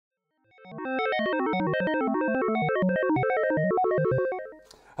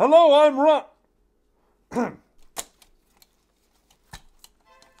Hello, I'm Ron...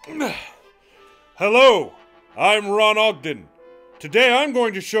 Hello, I'm Ron Ogden. Today I'm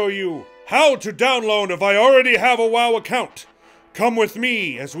going to show you how to download if I already have a WoW account. Come with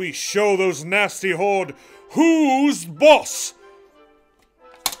me as we show those nasty horde who's boss.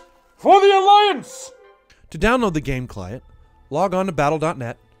 For the Alliance! To download the game client, log on to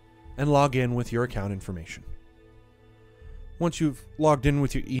Battlenet and log in with your account information. Once you've logged in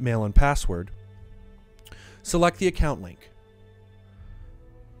with your email and password, select the account link.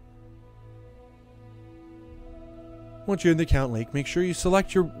 Once you're in the account link, make sure you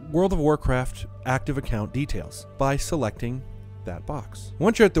select your World of Warcraft active account details by selecting that box.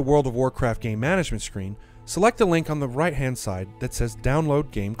 Once you're at the World of Warcraft game management screen, select the link on the right-hand side that says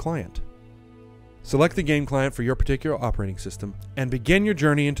Download Game Client. Select the game client for your particular operating system and begin your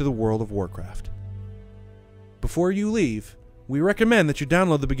journey into the World of Warcraft. Before you leave, we recommend that you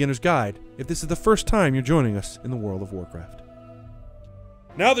download the beginner's guide if this is the first time you're joining us in the World of Warcraft.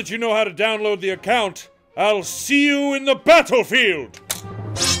 Now that you know how to download the account, I'll see you in the battlefield!